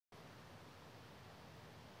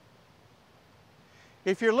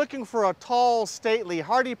If you're looking for a tall, stately,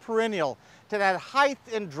 hardy perennial to add height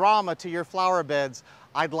and drama to your flower beds,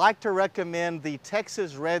 I'd like to recommend the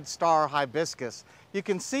Texas Red Star Hibiscus. You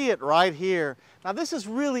can see it right here. Now this is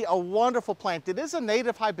really a wonderful plant. It is a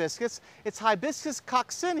native hibiscus. It's Hibiscus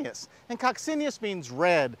coccineus, and coccineus means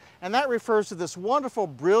red, and that refers to this wonderful,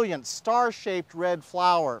 brilliant, star-shaped red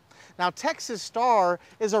flower. Now Texas Star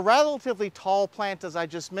is a relatively tall plant, as I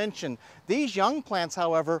just mentioned. These young plants,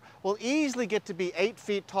 however, will easily get to be 8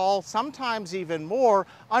 feet tall, sometimes even more,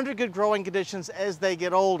 under good growing conditions as they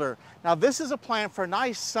get older. Now this is a plant for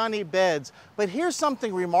nice sunny beds, but here's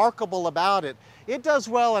something remarkable about it. It does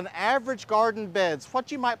well in average garden beds,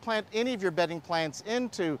 what you might plant any of your bedding plants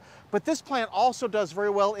into, but this plant also does very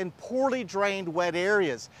well in poorly drained wet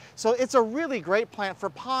areas. So it's a really great plant for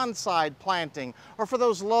pondside planting or for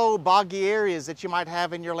those low boggy areas that you might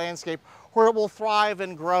have in your landscape where it will thrive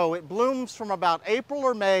and grow. It blooms from about April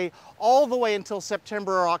or May all the way until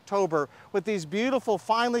September or October with these beautiful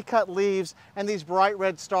finely cut leaves and these bright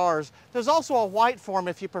red stars. There's also a white form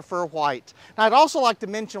if you prefer white. Now I'd also like to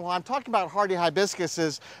mention, while I'm talking about hardy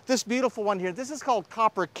hibiscuses, this beautiful one here, this is called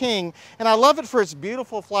Copper King, and I love it for its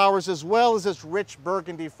beautiful flowers as well as its rich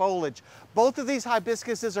burgundy foliage. Both of these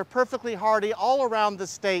hibiscuses are perfectly hardy all around the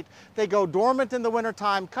state. They go dormant in the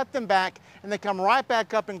wintertime, cut them back, and they come right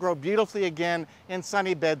back up and grow beautifully again in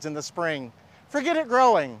sunny beds in the spring. Forget it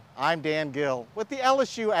growing. I'm Dan Gill with the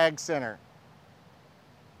LSU Ag Center.